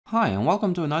Hi and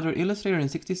welcome to another Illustrator in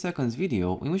 60 seconds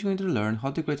video in which we're going to learn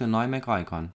how to create an iMac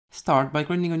icon. Start by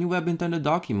creating a new web intended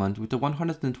document with a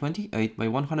 128 by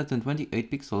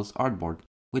 128 pixels artboard.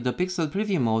 With the pixel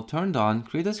preview mode turned on,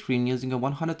 create a screen using a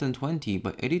 120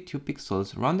 by 82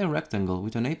 pixels rounded rectangle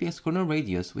with an apex corner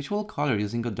radius which we'll color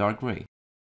using a dark gray.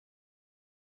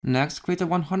 Next, create a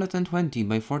 120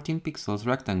 by 14 pixels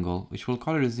rectangle, which we'll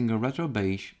color using a retro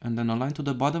beige, and then align to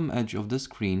the bottom edge of the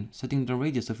screen, setting the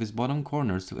radius of its bottom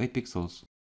corners to 8 pixels.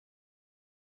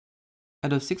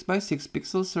 Add a 6 by 6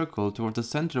 pixel circle towards the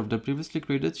center of the previously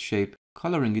created shape,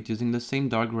 coloring it using the same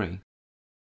dark gray.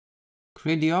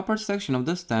 Create the upper section of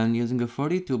the stand using a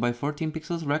 42 by 14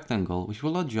 pixels rectangle, which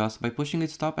we'll adjust by pushing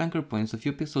its top anchor points a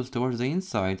few pixels towards the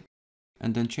inside,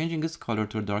 and then changing its color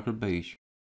to a darker beige.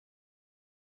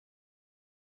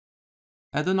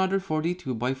 Add another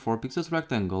 42 by 4 pixels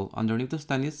rectangle underneath the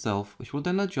stand itself, which will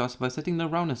then adjust by setting the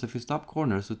roundness of its top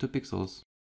corners to 2 pixels.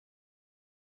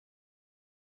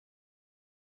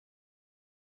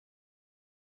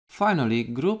 Finally,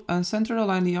 group and center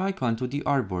align the icon to the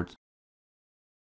artboard.